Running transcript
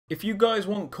If you guys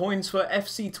want coins for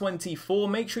FC24,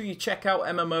 make sure you check out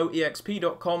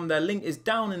MMOEXP.com. Their link is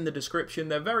down in the description.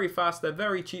 They're very fast, they're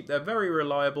very cheap, they're very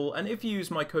reliable, and if you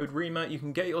use my code REMA, you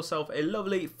can get yourself a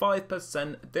lovely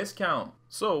 5% discount.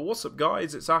 So, what's up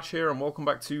guys, it's Ash here and welcome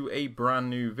back to a brand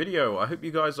new video. I hope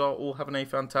you guys are all having a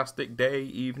fantastic day,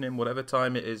 evening, whatever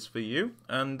time it is for you.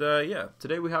 And yeah,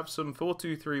 today we have some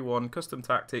 4-2-3-1 custom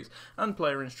tactics and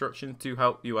player instructions to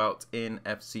help you out in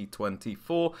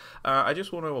FC24. I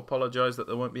just want to apologise that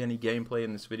there won't be any gameplay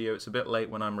in this video. It's a bit late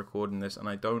when I'm recording this and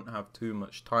I don't have too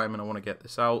much time and I want to get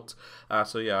this out.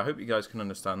 So yeah, I hope you guys can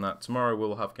understand that. Tomorrow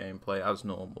we'll have gameplay as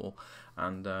normal.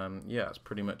 And yeah, that's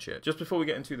pretty much it. Just before we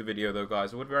get into the video though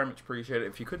guys, I would very much appreciate it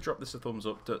if you could drop this a thumbs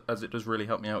up as it does really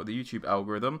help me out with the YouTube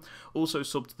algorithm. Also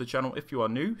sub to the channel if you are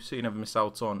new so you never miss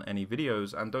out on any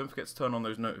videos, and don't forget to turn on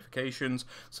those notifications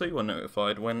so you are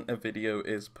notified when a video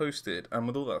is posted. And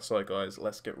with all that aside guys,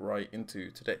 let's get right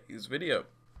into today's video.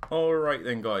 Alright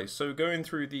then guys, so going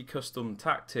through the custom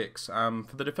tactics,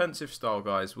 for the defensive style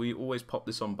guys, we always pop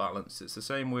this on balance. It's the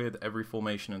same with every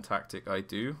formation and tactic I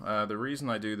do. The reason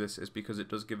I do this is because it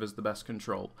does give us the best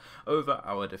control over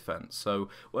our defense. So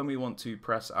when we want to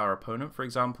press our opponent, for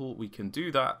example, we can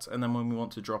do that, and then when we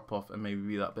want to drop off and maybe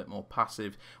be that bit more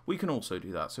passive, we can also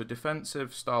do that. So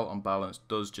defensive style on balance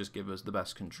does just give us the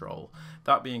best control.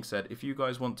 That being said, if you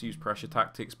guys want to use pressure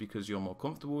tactics because you're more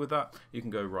comfortable with that, you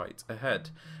can go right ahead.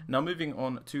 Now moving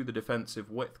on to the defensive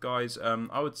width guys,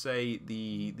 I would say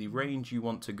the range you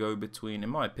want to go between, in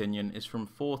my opinion, is from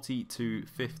 40 to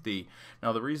 50.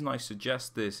 Now the reason I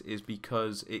suggest this is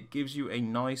because it gives you a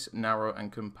nice narrow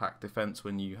and compact defense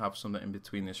when you have something in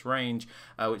between this range,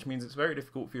 which means it's very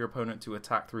difficult for your opponent to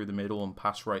attack through the middle and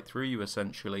pass right through you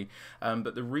essentially.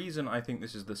 But the reason I think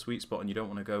this is the sweet spot and you don't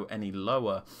want to go any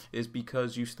lower is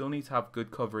because you still need to have good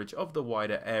coverage of the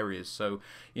wider areas. So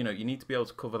you know, you need to be able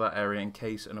to cover that area in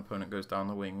case an opponent goes down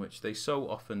the wing, which they so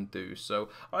often do. So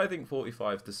I think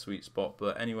 45 is the sweet spot,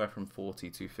 but anywhere from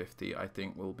 40 to 50 I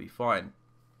think will be fine.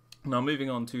 Now moving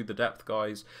on to the depth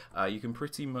guys, you can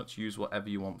pretty much use whatever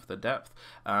you want for the depth.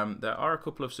 There are a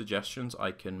couple of suggestions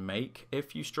I can make.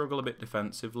 If you struggle a bit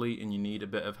defensively and you need a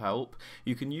bit of help,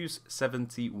 you can use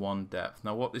 71 depth.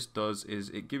 Now what this does is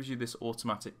it gives you this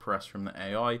automatic press from the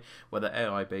AI, where the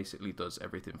AI basically does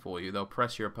everything for you. They'll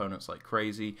press your opponents like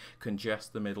crazy,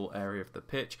 congest the middle area of the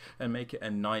pitch, and make it a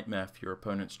nightmare for your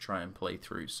opponents to try and play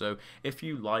through. So if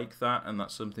you like that and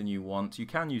that's something you want, you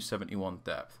can use 71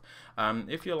 depth.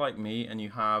 If you're like me and you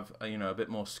have you know, a bit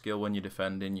more skill when you're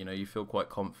defending, you know, you feel quite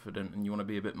confident and you want to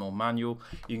be a bit more manual,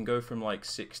 you can go from like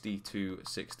 60 to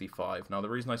 65. Now the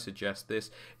reason I suggest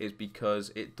this is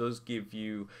because it does give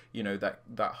you, you know, that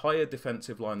higher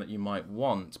defensive line that you might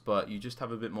want, but you just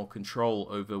have a bit more control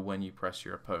over when you press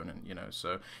your opponent, you know.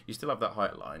 So you still have that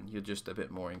higher line, you're just a bit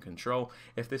more in control.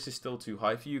 If this is still too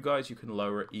high for you guys, you can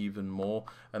lower it even more,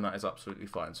 and that is absolutely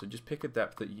fine. So just pick a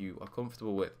depth that you are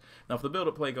comfortable with. Now for the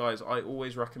build-up play guys, I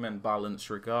always recommend balance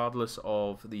regardless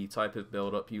of the type of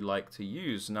build-up you like to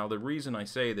use. Now the reason I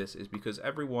say this is because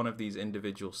every one of these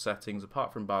individual settings,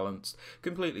 apart from balance,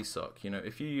 completely suck. You know,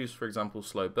 if you use, for example,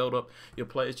 slow build-up, your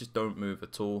players just don't move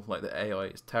at all. Like the AI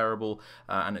is terrible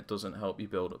and it doesn't help you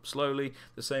build up slowly.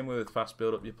 The same way with fast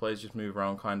build-up, your players just move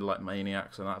around kind of like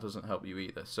maniacs, and that doesn't help you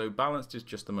either. So balanced is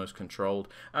just the most controlled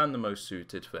and the most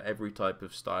suited for every type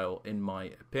of style, in my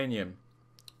opinion.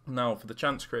 Now for the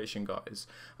chance creation guys,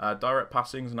 direct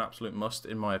passing is an absolute must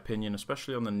in my opinion,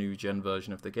 especially on the new gen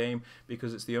version of the game,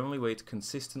 because it's the only way to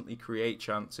consistently create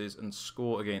chances and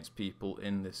score against people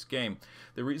in this game.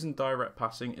 The reason direct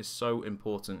passing is so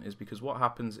important is because what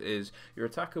happens is your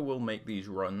attacker will make these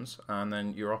runs, and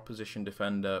then your opposition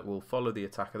defender will follow the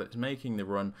attacker that's making the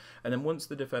run, and then once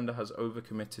the defender has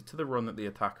overcommitted to the run that the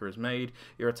attacker has made,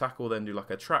 your attacker will then do like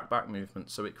a track back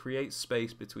movement, so it creates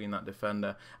space between that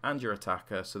defender and your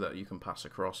attacker so that you can pass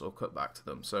across or cut back to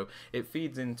them. So it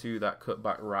feeds into that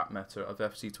cutback wrap meta of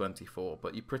FC24,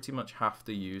 but you pretty much have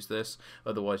to use this,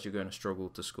 otherwise you're going to struggle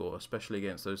to score, especially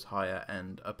against those higher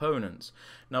end opponents.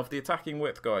 Now for the attacking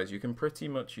width guys, you can pretty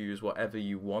much use whatever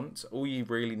you want. All you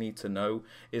really need to know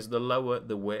is the lower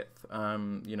the width,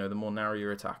 you know, the more narrow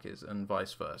your attack is, and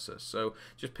vice versa. So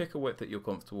just pick a width that you're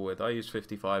comfortable with. I use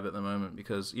 55 at the moment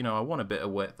because, you know, I want a bit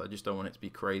of width, I just don't want it to be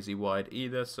crazy wide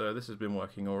either, so this has been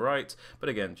working alright. But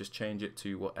again, again, just change it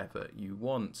to whatever you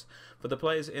want. For the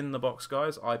players in the box,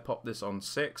 guys, I pop this on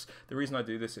 6. The reason I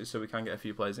do this is so we can get a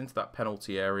few players into that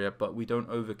penalty area, but we don't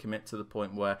overcommit to the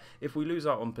point where if we lose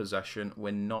out on possession,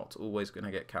 we're not always going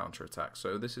to get counter-attack.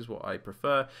 So this is what I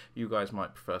prefer. You guys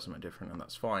might prefer something different, and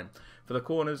that's fine. For the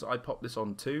corners, I pop this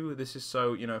on 2. This is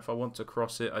so, you know, if I want to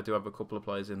cross it, I do have a couple of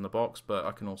players in the box, but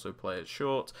I can also play it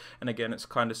short. And again, it's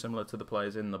kind of similar to the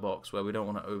players in the box where we don't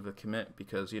want to overcommit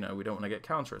because, you know, we don't want to get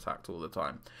counter-attacked all the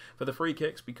time. For the free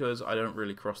kicks, because I don't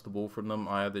really cross the ball from them,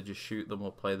 I either just shoot them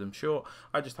or play them short.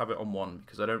 I just have it on 1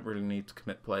 because I don't really need to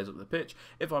commit players up the pitch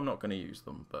if I'm not going to use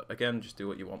them. But again, just do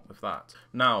what you want with that.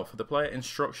 Now, for the player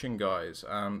instruction, guys,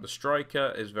 the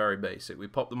striker is very basic. We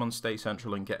pop them on stay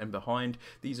central and get in behind.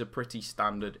 These are pretty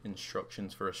standard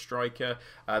instructions for a striker.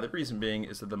 The reason being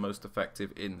is that they're most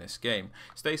effective in this game.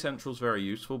 Stay central is very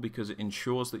useful because it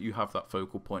ensures that you have that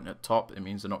focal point at top. It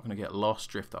means they're not going to get lost,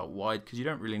 drift out wide, because you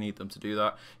don't really need them to do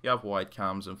that. You have wide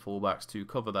cams and fullbacks to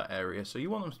cover that area, so you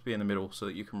want them to be in the middle so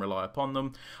that you can rely upon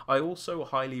them. I also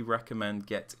highly recommend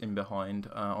get in behind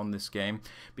on this game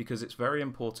because it's very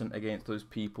important against those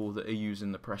people that are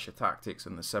using the pressure tactics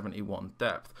and the 71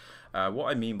 depth.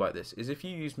 What I mean by this is if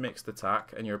you use mixed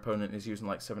attack and your opponent is using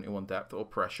like 71 depth or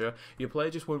pressure, your player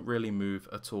just won't really move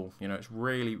at all. You know, it's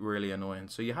really annoying.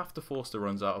 So you have to force the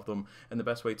runs out of them, and the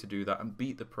best way to do that and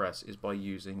beat the press is by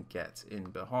using get in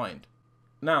behind.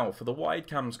 Now, for the wide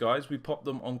cams, guys, we pop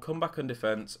them on comeback and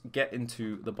defense, get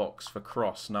into the box for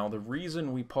cross. Now, the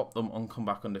reason we pop them on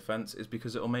comeback and defense is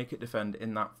because it'll make it defend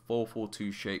in that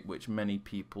 4-4-2 shape, which many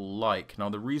people like. Now,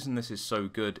 the reason this is so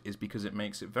good is because it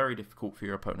makes it very difficult for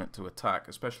your opponent to attack,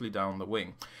 especially down the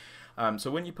wing.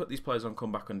 So when you put these players on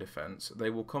comeback and defense,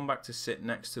 they will come back to sit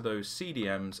next to those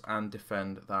CDMs and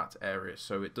defend that area.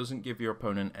 So it doesn't give your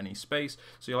opponent any space.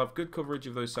 So you'll have good coverage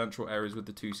of those central areas with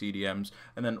the 2 CDMs,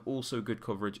 and then also good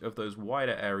coverage of those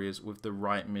wider areas with the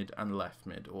right mid and left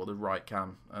mid, or the right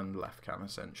cam and left cam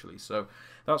essentially. So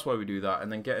that's why we do that,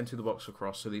 and then get into the box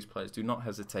across so these players do not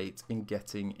hesitate in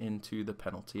getting into the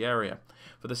penalty area.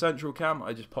 For the central cam,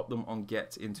 I just pop them on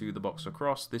get into the box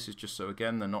across. This is just so,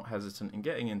 again, they're not hesitant in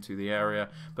getting into the area,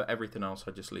 but everything else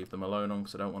I just leave them alone on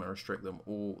because I don't want to restrict them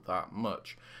all that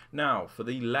much. Now, for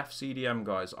the left CDM,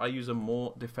 guys, I use a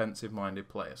more defensive-minded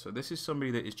player. So this is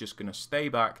somebody that is just going to stay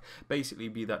back, basically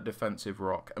be that defensive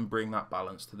rock and bring that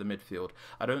balance to the midfield.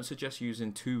 I don't suggest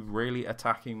using 2 really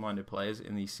attacking-minded players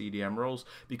in these CDM roles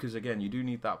because, again, you do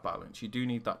need that balance. You do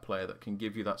need that player that can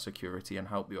give you that security and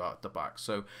help you out at the back.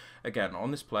 So, again,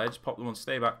 on this player, just pop them on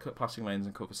stay back, cut passing lanes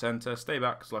and cover centre. Stay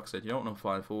back because, like I said, you don't want them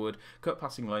flying forward. Cut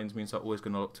passing lanes means they're always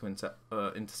going to look to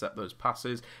intercept those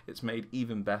passes. It's made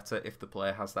even better if the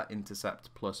player has that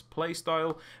intercept plus play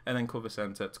style, and then cover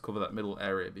centre to cover that middle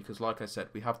area because, like I said,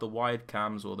 we have the wide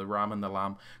cams or the ram and the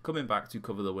lamb coming back to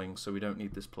cover the wings, so we don't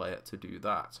need this player to do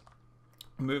that.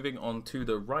 Moving on to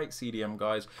the right CDM,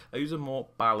 guys, I use a more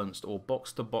balanced or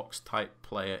box-to-box type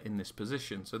player in this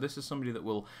position. So this is somebody that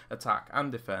will attack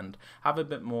and defend, have a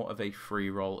bit more of a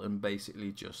free role, and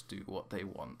basically just do what they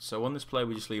want. So on this player,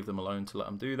 we just leave them alone to let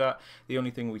them do that. The only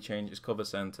thing we change is cover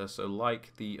center. So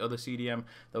like the other CDM,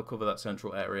 they'll cover that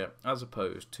central area as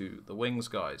opposed to the wings,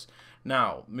 guys.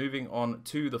 Now, moving on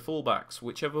to the fullbacks,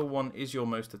 whichever one is your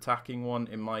most attacking one.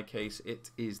 In my case, it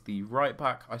is the right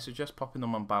back. I suggest popping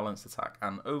them on balanced attack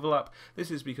and overlap. This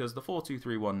is because the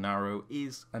 4-2-3-1 narrow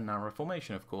is a narrow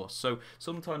formation, of course. So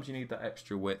sometimes you need that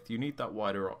extra width, you need that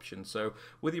wider option. So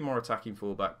with your more attacking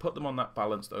fullback, put them on that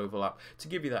balanced overlap to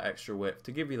give you that extra width,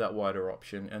 to give you that wider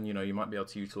option, and you know, you might be able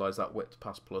to utilize that width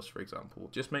pass plus, for example.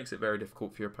 Just makes it very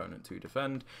difficult for your opponent to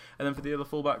defend. And then for the other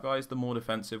fullback, guys, the more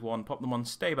defensive one, pop them on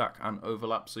stay back and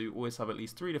overlap, so you always have at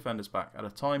least 3 defenders back at a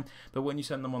time, but when you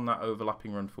send them on that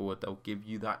overlapping run forward, they'll give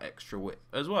you that extra width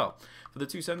as well. For the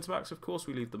 2 centre backs, of course,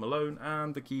 we leave them alone,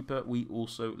 and the keeper, we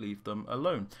also leave them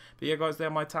alone. But yeah, guys, they're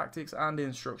my tactics and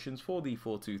instructions for the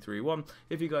 4-2-3-1.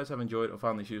 If you guys have enjoyed or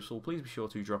found this useful, please be sure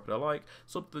to drop it a like,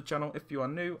 sub to the channel if you are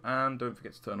new, and don't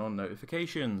forget to turn on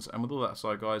notifications. And with all that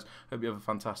aside, guys, hope you have a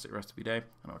fantastic rest of your day,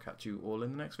 and I'll catch you all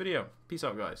in the next video. Peace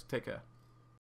out, guys. Take care.